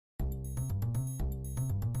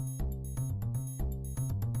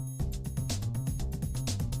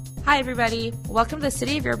Hi everybody, welcome to the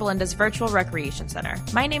City of Yorba Virtual Recreation Center.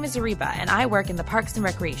 My name is Yorba and I work in the Parks and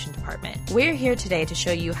Recreation Department. We're here today to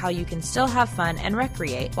show you how you can still have fun and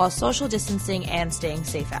recreate while social distancing and staying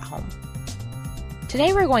safe at home.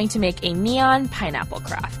 Today we're going to make a neon pineapple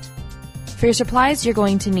craft. For your supplies, you're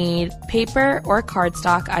going to need paper or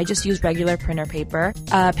cardstock. I just use regular printer paper,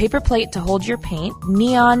 a paper plate to hold your paint,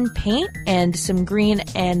 neon paint, and some green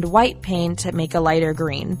and white paint to make a lighter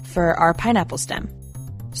green for our pineapple stem.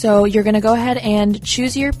 So you're going to go ahead and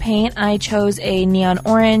choose your paint. I chose a neon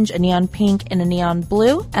orange, a neon pink, and a neon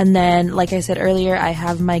blue. And then, like I said earlier, I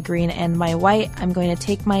have my green and my white. I'm going to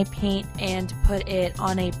take my paint and put it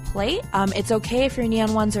on a plate. It's okay if your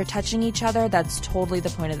neon ones are touching each other. That's totally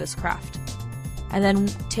the point of this craft. And then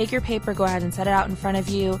take your paper, go ahead and set it out in front of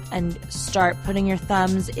you and start putting your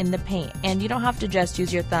thumbs in the paint. And you don't have to just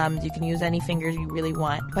use your thumbs, you can use any fingers you really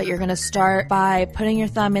want. But you're gonna start by putting your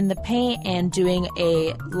thumb in the paint and doing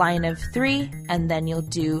a line of 3, and then you'll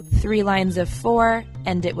do 3 lines of 4,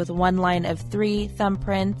 end it with 1 line of 3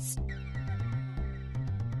 thumbprints.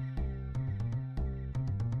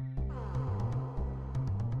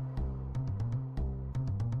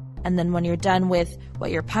 And then when you're done with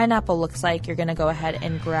what your pineapple looks like, you're going to go ahead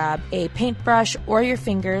and grab a paintbrush or your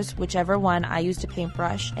fingers, whichever one. I used a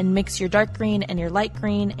paintbrush, and mix your dark green and your light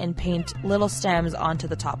green and paint little stems onto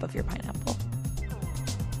the top of your pineapple.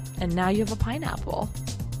 And now you have a pineapple.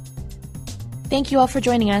 Thank you all for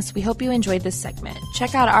joining us. We hope you enjoyed this segment.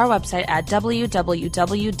 Check out our website at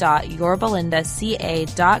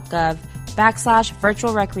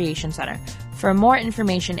www.yorbalindaca.gov/virtual recreation center for more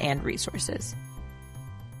information and resources.